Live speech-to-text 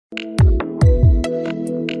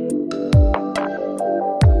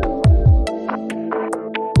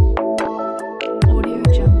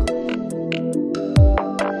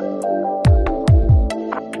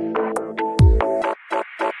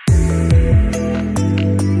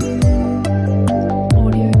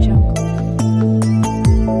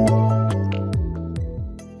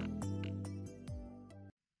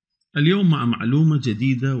مع معلومة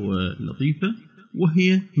جديدة ولطيفة،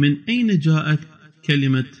 وهي من أين جاءت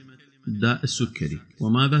كلمة داء السكري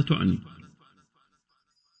وماذا تعني؟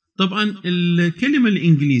 طبعا الكلمة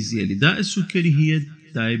الإنجليزية لداء السكري هي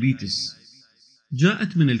diabetes،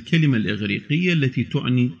 جاءت من الكلمة الأغريقية التي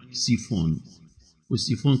تعني سيفون.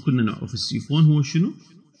 والسيفون كنا نعرف السيفون هو شنو؟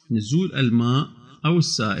 نزول الماء أو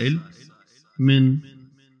السائل من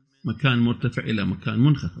مكان مرتفع إلى مكان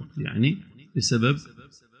منخفض، يعني بسبب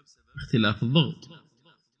اختلاف الضغط.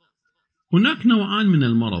 هناك نوعان من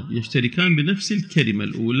المرض يشتركان بنفس الكلمة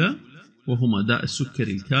الأولى، وهما داء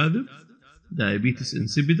السكري الكاذب diabetes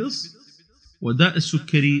insipidus، وداء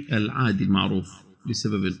السكري العادي المعروف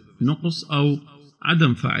بسبب نقص أو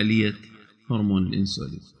عدم فاعلية هرمون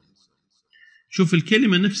الإنسولين. شوف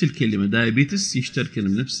الكلمة نفس الكلمة diabetes يشتركن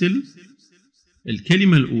بنفس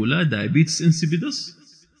الكلمة الأولى diabetes insipidus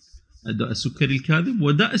داء السكري الكاذب،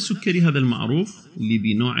 وداء السكري هذا المعروف اللي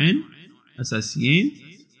بنوعين أساسيين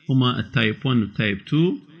هما التايب 1 والتايب 2،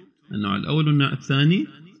 النوع الأول والنوع الثاني.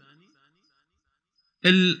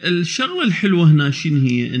 الشغلة الحلوة هنا شنو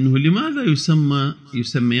هي؟ إنه لماذا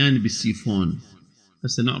يسميان بالسيفون؟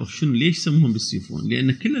 هسه نعرف شنو ليش سموهم بالسيفون،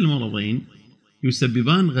 لأن كل المرضين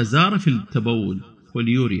يسببان غزارة في التبول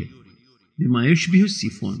polyuria بما يشبه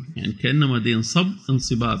السيفون، يعني كأنما دا ينصب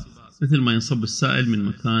انصباب مثل ما ينصب السائل من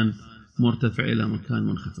مكان مرتفع إلى مكان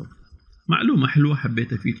منخفض. معلومة حلوة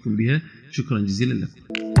حبيت أفيدكم بها، شكرا جزيلا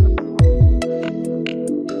لكم.